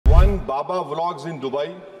Baba Vlogs in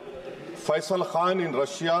Dubai, Faisal Khan in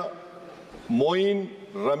Russia, Moin,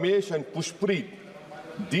 Ramesh and Pushpreet.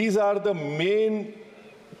 These are the main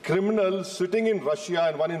criminals sitting in Russia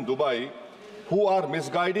and one in Dubai who are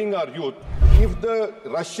misguiding our youth. If the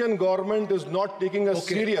Russian government is not taking us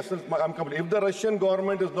serious, if the Russian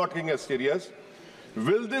government is not taking us serious,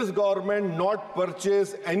 will this government not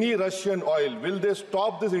purchase any Russian oil? Will they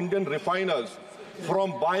stop these Indian refiners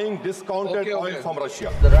from buying discounted oil from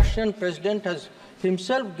Russia? The Russian president has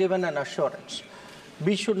himself given an assurance.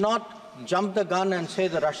 We should not jump the gun and say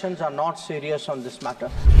the Russians are not serious on this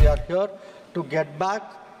matter. We are here to get back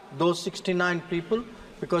those 69 people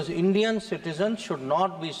because Indian citizens should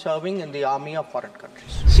not be serving in the army of foreign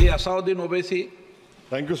countries. See Asauddin Owaisi.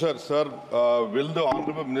 Thank you, sir. Sir, will the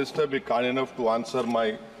Honorable Minister be kind enough to answer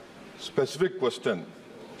my specific question?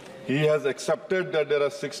 He has accepted that there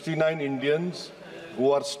are 69 Indians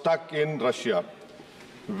who are stuck in Russia.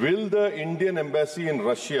 Will the Indian embassy in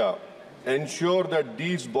Russia ensure that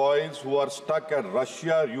these boys who are stuck at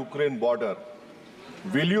Russia-Ukraine border,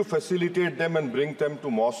 will you facilitate them and bring them to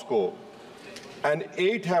Moscow? And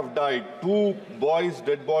 8 have died. 2 boys'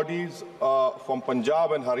 dead bodies from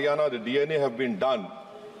Punjab and Haryana, the DNA have been done.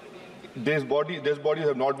 These bodies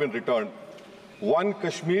have not been returned. 1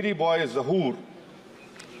 Kashmiri boy, Zahur,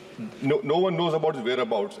 no one knows about his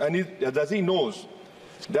whereabouts. And he knows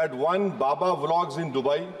that 1 Baba Vlogs in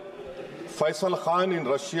Dubai, Faisal Khan in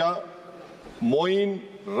Russia, Moin,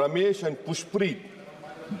 Ramesh and Pushpreet.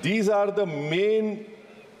 These are the main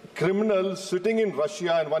criminals sitting in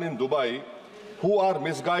Russia and one in Dubai who are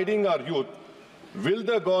misguiding our youth. Will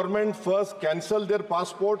the government first cancel their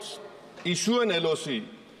passports, issue an LOC?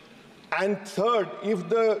 And third, if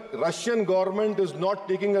the Russian government is not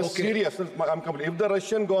taking us serious, if the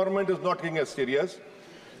Russian government is not taking us serious,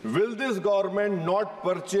 will this government not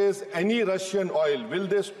purchase any Russian oil? Will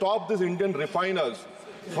they stop these Indian refiners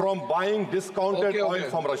from buying discounted oil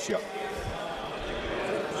from Russia?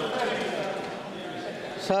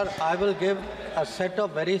 Sir, I will give a set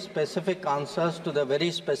of very specific answers to the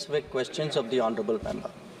very specific questions of the Honourable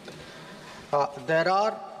Member. There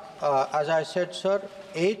are, as I said, sir,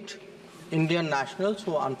 8 Indian nationals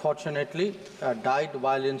who unfortunately died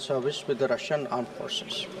while in service with the Russian armed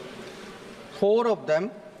forces. 4 of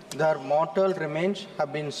them, their mortal remains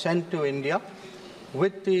have been sent to India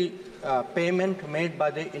with the payment made by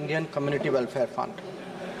the Indian Community Welfare Fund.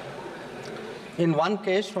 In one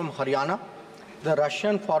case from Haryana, the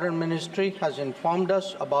Russian Foreign Ministry has informed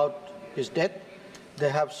us about his death. They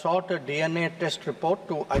have sought a DNA test report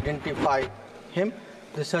to identify him.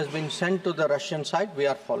 This has been sent to the Russian side. We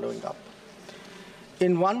are following up.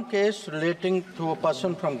 In one case relating to a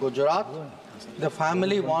person from Gujarat, the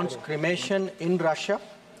family wants cremation in Russia.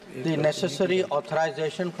 The necessary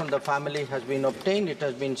authorization from the family has been obtained. It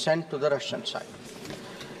has been sent to the Russian side.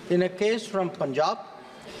 In a case from Punjab,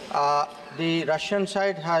 the Russian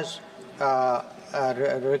side has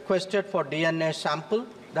requested for DNA sample.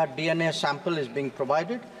 That DNA sample is being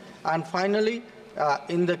provided. And finally,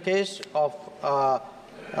 in the case of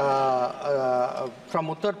from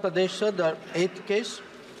Uttar Pradesh, the 8th case,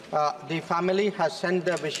 the family has sent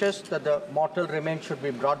their wishes that the mortal remains should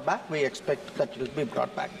be brought back. We expect that it will be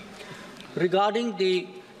brought back. Regarding the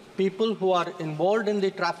people who are involved in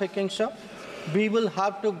the trafficking, sir, we will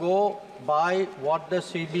have to go by what the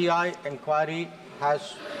CBI inquiry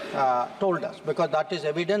has told us, because that is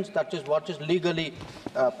evidence, that is what is legally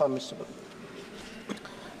permissible.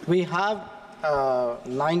 We have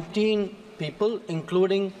 19 people,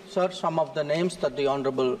 including, sir, some of the names that the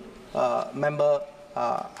Honourable Member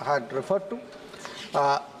had referred to.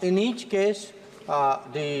 In each case,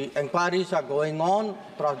 the inquiries are going on.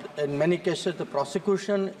 In many cases, the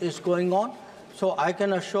prosecution is going on. So I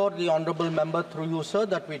can assure the Honourable Member through you, sir,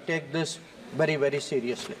 that we take this very, very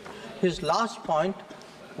seriously. His last point,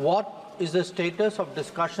 what is the status of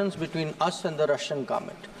discussions between us and the Russian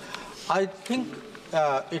government? I think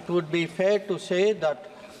it would be fair to say that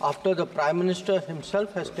after the Prime Minister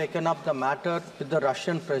himself has taken up the matter with the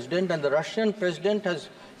Russian President, and the Russian President has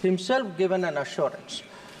himself given an assurance,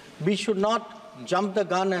 we should not jump the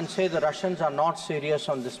gun and say the Russians are not serious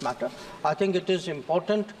on this matter. I think it is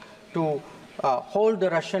important to hold the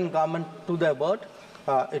Russian government to their word.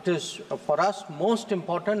 It is, for us, most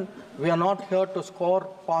important. We are not here to score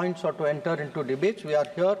points or to enter into debates. We are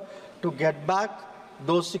here to get back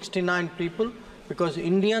those 69 people, because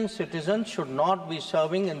Indian citizens should not be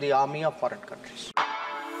serving in the army of foreign countries.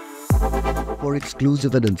 For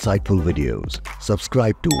exclusive and insightful videos,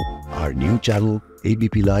 subscribe to our new channel,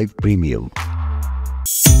 ABP Live Premium.